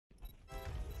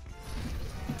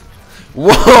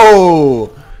Whoa!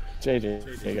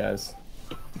 GG, guys.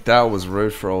 That was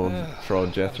rude for old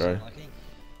Jethro.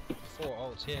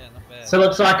 So it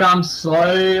looks like I'm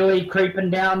slowly creeping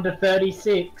down to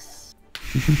 36.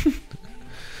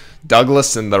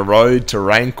 Douglas and the road to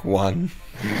rank 1.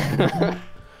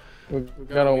 We're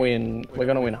gonna win. We're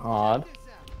gonna win hard,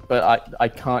 but I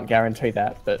can't guarantee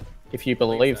that. But if you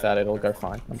believe that, it'll go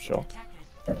fine. I'm sure.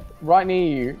 Right near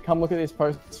you. Come look at this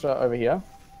poster over here.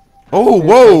 Oh,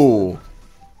 whoa!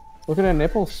 Look at her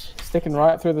nipples sticking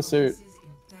right through the suit.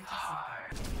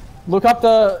 Look up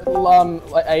the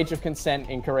like, age of consent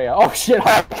in Korea. Oh shit,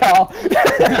 hi Carl.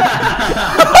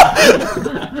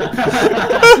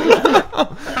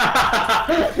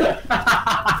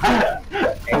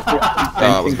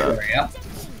 That was bad.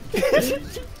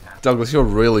 Douglas, you're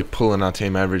really pulling our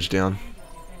team average down.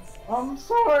 I'm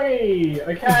sorry,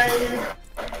 okay?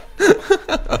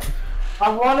 I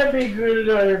want to be good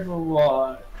at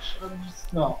Overwatch. I'm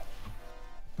just not.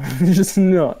 Just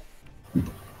not.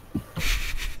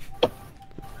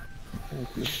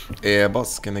 Yeah,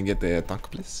 boss, can I get the tank,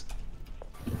 please?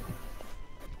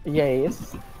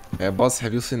 Yes. Boss,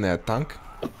 have you seen a tank?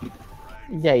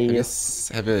 Yes.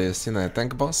 Have you seen a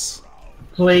tank, boss?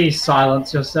 Please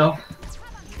silence yourself.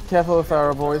 Careful with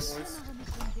Pharaoh, boys.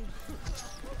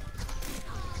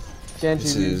 Genji.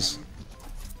 This is...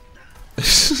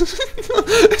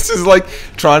 this is like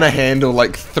trying to handle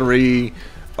like 3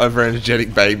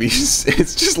 over-energetic babies.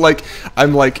 It's just like,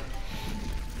 I'm like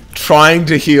trying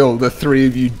to heal the 3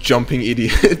 of you jumping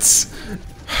idiots.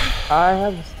 I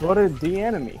have spotted the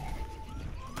enemy.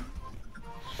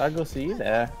 Douglas, are you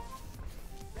there?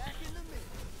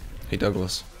 Hey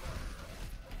Douglas.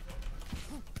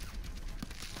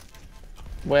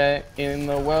 Where in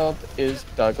the world is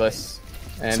Douglas?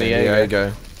 And San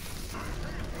Diego.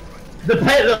 The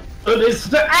payload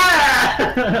is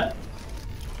ah!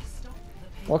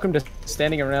 Welcome to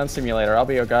Standing Around Simulator. I'll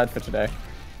be your guide for today.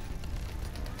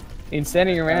 In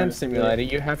Standing Around Simulator,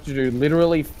 you have to do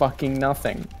literally fucking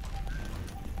nothing.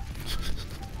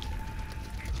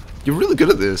 You're really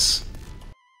good at this.